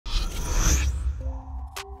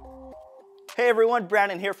Hey everyone,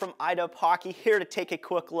 Brandon here from IDUB Hockey, here to take a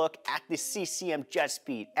quick look at the CCM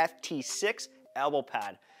Jetspeed FT6 elbow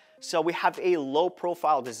pad. So we have a low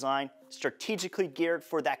profile design, strategically geared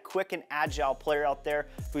for that quick and agile player out there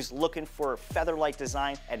who's looking for featherlight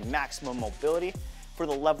design and maximum mobility. For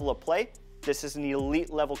the level of play, this is an elite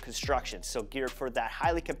level construction, so geared for that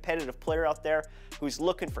highly competitive player out there who's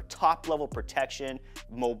looking for top level protection,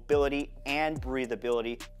 mobility, and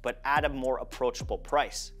breathability, but at a more approachable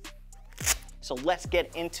price. So let's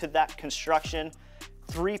get into that construction.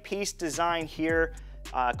 Three-piece design here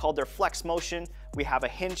called their Flex Motion. We have a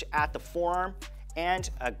hinge at the forearm and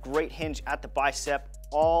a great hinge at the bicep,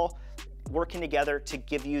 all working together to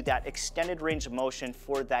give you that extended range of motion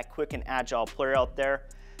for that quick and agile player out there.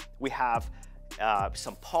 We have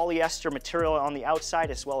some polyester material on the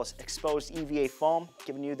outside as well as exposed EVA foam,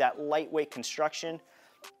 giving you that lightweight construction.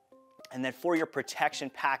 And then for your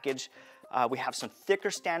protection package, we have some thicker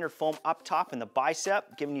standard foam up top in the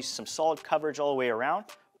bicep, giving you some solid coverage all the way around,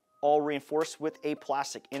 all reinforced with a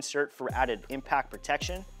plastic insert for added impact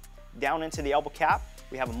protection. Down into the elbow cap,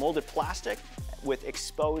 we have a molded plastic with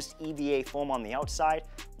exposed EVA foam on the outside,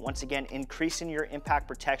 once again increasing your impact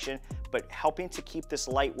protection, but helping to keep this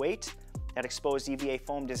lightweight. That exposed EVA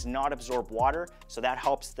foam does not absorb water, so that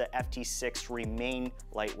helps the FT6 remain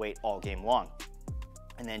lightweight all game long.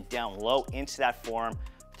 And then down low into that forearm,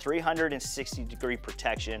 360-degree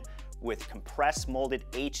protection with compressed molded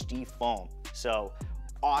HD foam. So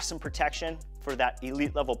awesome protection for that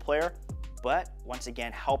elite level player, but once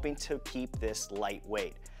again, helping to keep this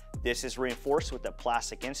lightweight. This is reinforced with a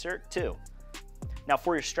plastic insert too. Now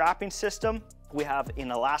for your strapping system, we have an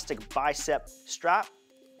elastic bicep strap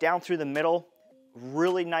down through the middle,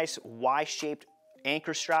 really nice Y-shaped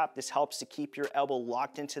anchor strap. This helps to keep your elbow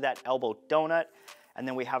locked into that elbow donut. And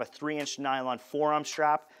then we have a 3-inch nylon forearm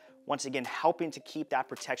strap, once again helping to keep that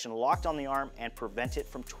protection locked on the arm and prevent it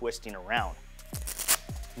from twisting around.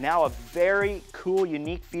 Now a very cool,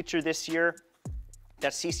 unique feature this year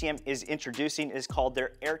that CCM is introducing is called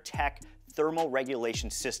their AER-TEC thermal regulation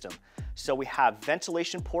system. So we have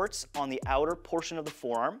ventilation ports on the outer portion of the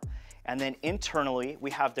forearm, and then internally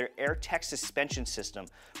we have their AER-TEC Suspension system,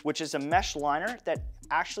 which is a mesh liner that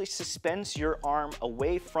actually suspends your arm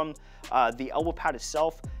away from the elbow pad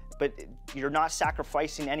itself, but you're not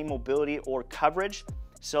sacrificing any mobility or coverage.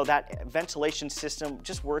 So that ventilation system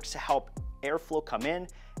just works to help airflow come in,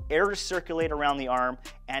 air to circulate around the arm,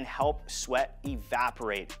 and help sweat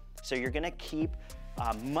evaporate. So you're gonna keep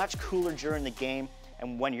much cooler during the game,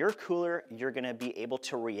 and when you're cooler, you're gonna be able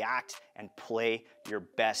to react and play your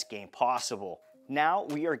best game possible. Now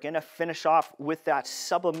we are gonna finish off with that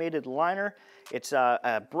sublimated liner. It's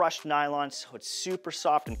a brushed nylon, so it's super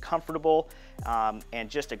soft and comfortable, and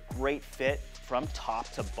just a great fit from top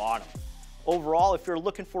to bottom. Overall, if you're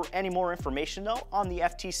looking for any more information though on the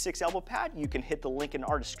FT6 elbow pad, you can hit the link in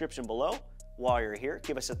our description below. While you're here,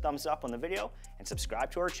 give us a thumbs up on the video and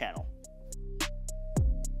subscribe to our channel.